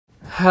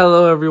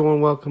Hello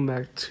everyone, welcome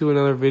back to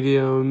another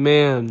video.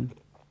 Man,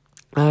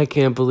 I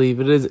can't believe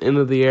it is end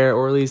of the year,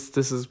 or at least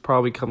this is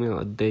probably coming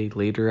out a day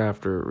later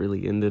after it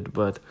really ended,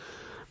 but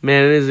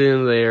man, it is the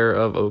end of the year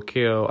of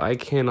OKO. I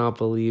cannot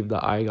believe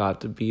that I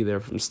got to be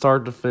there from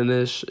start to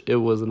finish. It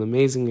was an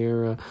amazing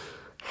era,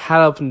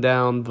 had up and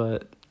down,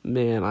 but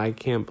man, I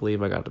can't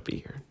believe I got to be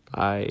here.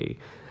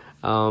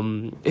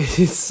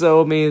 It's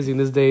so amazing.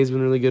 This day has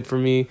been really good for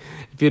me.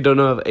 If you don't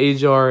know of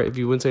AJR, if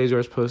you went to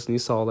AJR's post and you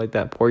saw like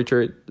that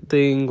portrait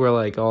thing where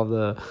like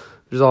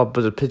there's all a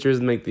bunch of pictures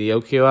and make the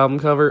OKO album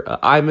cover,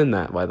 I'm in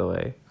that, by the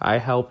way. I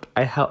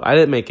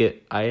didn't make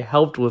it. I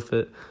helped with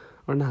it,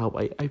 or not.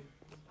 I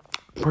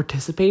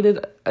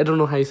participated. I don't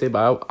know how you say it,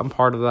 but I'm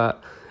part of that.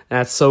 And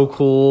that's so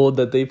cool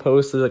that they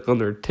posted like on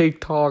their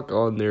TikTok,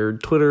 on their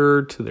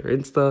Twitter, to their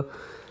Insta.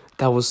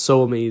 That was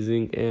so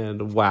amazing,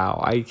 and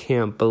wow, I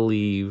can't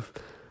believe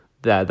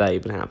that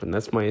even happened.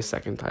 That's my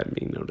second time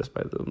being noticed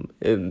by them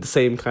in the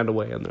same kind of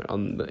way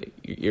on the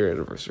year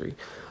anniversary.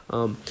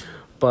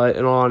 But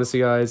in all honesty,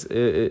 guys,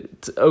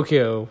 it's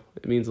OKO.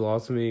 It means a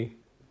lot to me.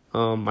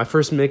 My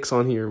first mix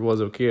on here was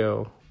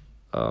OKO,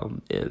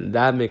 and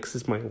that mix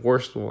is my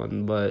worst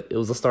one, but it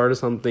was the start of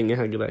something. It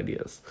had good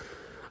ideas.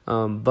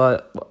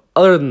 But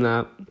other than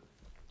that,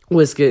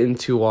 let's get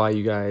into why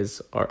you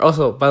guys are.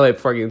 Also, by the way,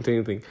 before I get into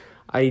anything,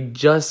 I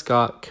just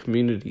got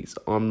communities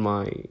on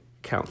my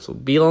account, so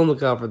be on the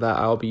lookout for that.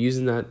 I'll be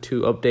using that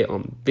to update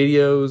on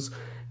videos,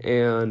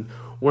 and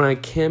when I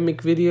can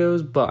make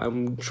videos, but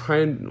I'm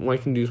trying, when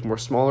I can do more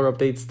smaller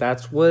updates,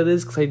 that's what it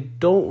is, because I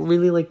don't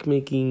really like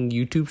making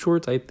YouTube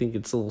shorts. I think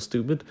it's a little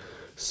stupid,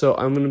 so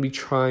I'm going to be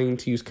trying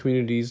to use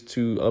communities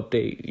to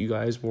update you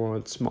guys more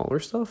on smaller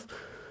stuff,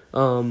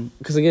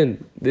 because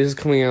again, this is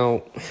coming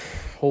out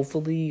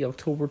hopefully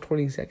October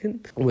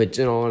 22nd, which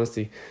in all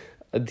honesty,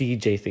 a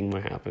DJ thing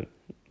might happen.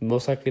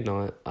 Most likely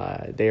not.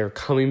 They are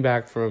coming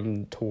back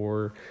from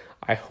tour.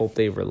 I hope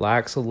they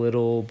relax a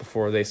little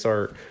before they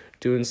start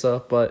doing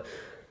stuff. But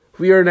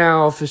we are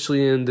now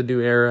officially in the new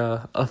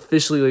era.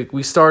 Officially, like,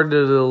 we started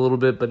it a little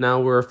bit, but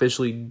now we're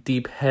officially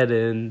deep head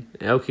in.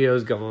 LKO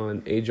is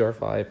gone.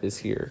 AJR5 is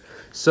here.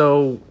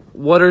 So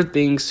what are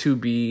things to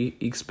be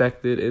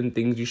expected and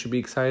things you should be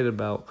excited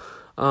about?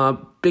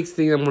 Big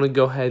thing I'm going to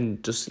go ahead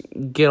and just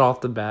get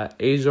off the bat.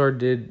 AJR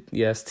did,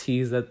 yes,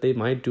 tease that they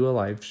might do a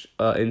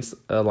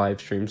live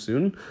stream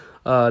soon.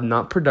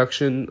 Not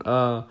production.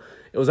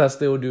 It was asked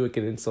they will do like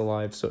an Insta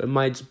Live, so it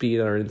might just be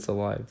our Insta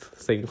Live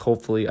thing.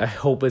 Hopefully, I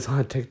hope it's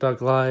on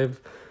TikTok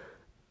Live.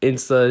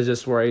 Insta is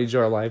just where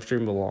AJR live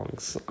stream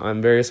belongs.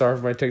 I'm very sorry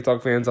for my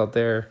TikTok fans out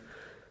there.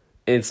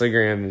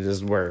 Instagram is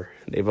just where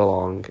they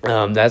belong.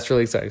 That's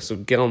really exciting, so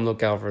get on the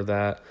lookout for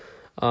that.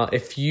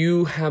 If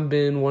you have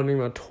been wondering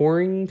about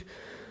touring,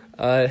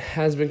 it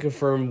has been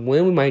confirmed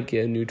when we might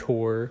get a new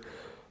tour.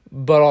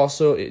 But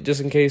also,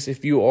 just in case,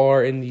 if you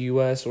are in the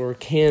U.S. or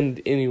can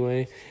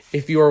anyway,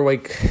 if you are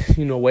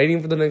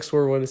waiting for the next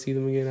tour, want to see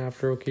them again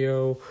after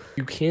OKO,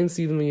 you can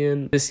see them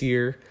again this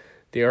year.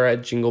 They are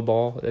at Jingle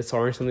Ball. That's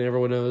already something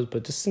everyone knows,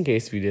 but just in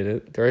case if you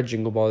didn't, they're at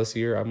Jingle Ball this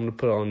year. I'm going to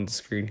put it on the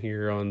screen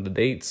here on the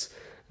dates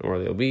and where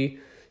they'll be.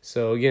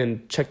 So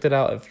again, check that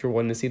out if you're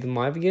wanting to see them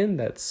live again.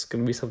 That's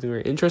going to be something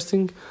very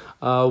interesting.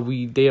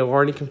 They have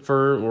already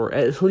confirmed, or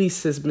at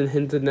least it's been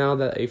hinted now,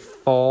 that a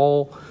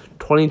fall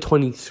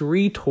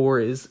 2023 tour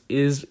is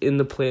in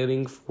the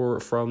planning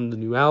from the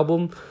new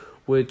album,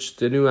 which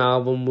the new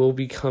album will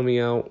be coming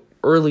out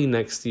early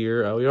next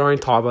year. We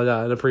already talked about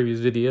that in a previous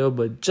video,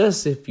 but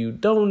just if you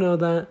don't know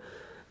that,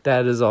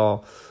 that is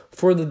all.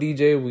 For the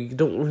DJ, we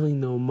don't really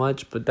know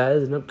much, but that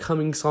is an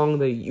upcoming song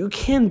that you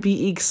can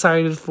be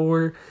excited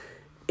for.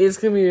 It's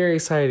going to be very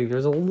exciting.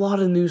 There's a lot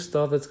of new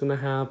stuff that's going to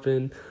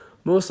happen.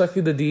 Most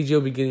likely the DJ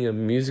will be getting a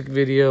music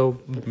video.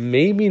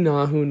 Maybe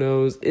not, who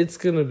knows. It's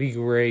going to be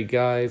great,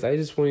 guys. I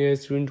just want you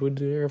guys to enjoy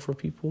the era for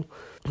people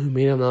who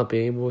may have not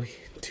been able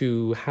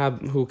to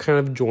who kind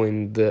of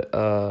joined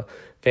the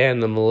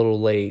fandom a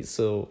little late.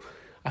 So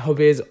I hope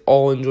you guys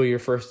all enjoy your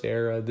first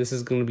era. This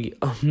is going to be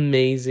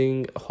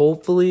amazing.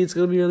 Hopefully it's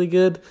going to be really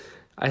good.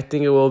 I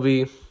think it will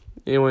be.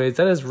 Anyways,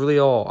 that is really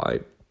all. I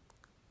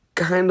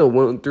kind of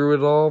went through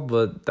it all,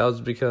 but that was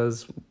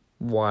because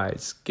why?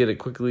 Just get it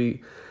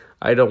quickly.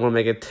 I don't want to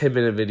make a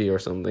 10-minute video or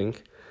something.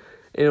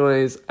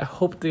 Anyways, I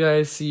hope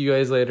to see you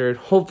guys later.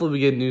 Hopefully we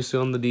get news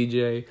soon on the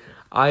DJ.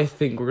 I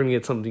think we're going to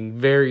get something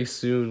very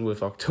soon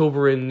with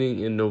October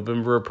ending and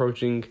November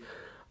approaching.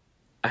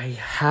 I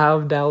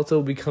have doubts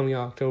it'll be coming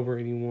out October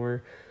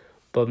anymore.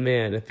 But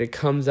man, if it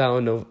comes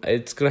out,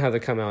 it's going to have to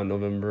come out in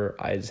November.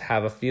 I just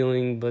have a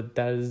feeling, but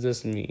that is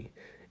just me.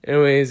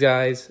 Anyways,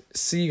 guys,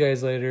 see you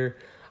guys later.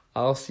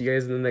 I'll see you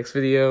guys in the next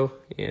video,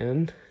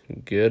 and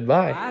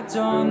goodbye. I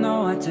don't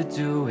know what to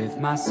do with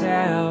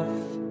myself.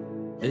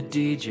 The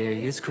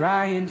DJ is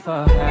crying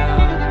for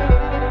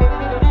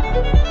help.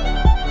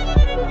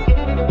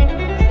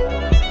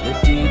 The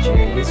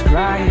DJ is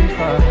crying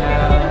for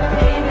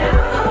help.